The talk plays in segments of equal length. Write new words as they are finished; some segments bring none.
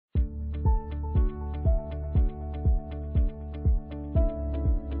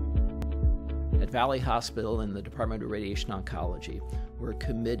Valley Hospital and the Department of Radiation Oncology, we're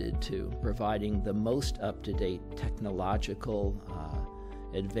committed to providing the most up-to-date technological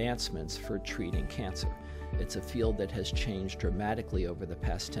advancements for treating cancer. It's a field that has changed dramatically over the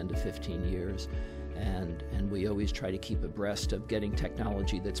past 10 to 15 years, and we always try to keep abreast of getting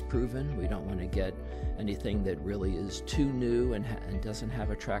technology that's proven. We don't want to get anything that really is too new and doesn't have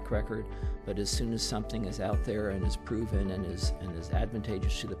a track record, but as soon as something is out there and is proven and is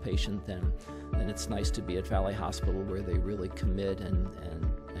advantageous to the patient, then it's nice to be at Valley Hospital, where they really commit and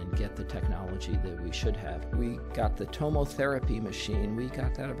get the technology that we should have. We got the tomotherapy machine. We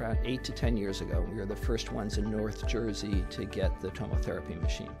got that about 8 to 10 years ago. We were the first ones in North Jersey to get the tomotherapy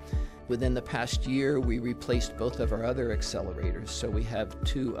machine. Within the past year, we replaced both of our other accelerators. So we have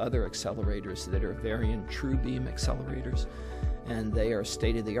 2 other accelerators that are Varian TrueBeam accelerators, and they are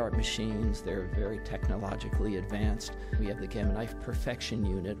state-of-the-art machines. They're very technologically advanced. We have the Gamma Knife Perfection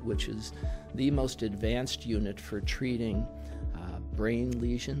Unit, which is the most advanced unit for treating brain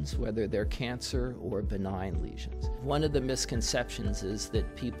lesions, whether they're cancer or benign lesions. One of the misconceptions is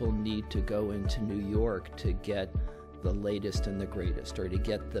that people need to go into New York to get the latest and the greatest, or to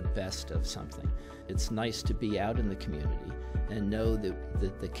get the best of something. It's nice to be out in the community and know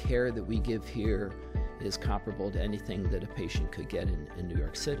that the care that we give here is comparable to anything that a patient could get in New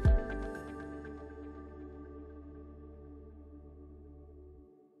York City.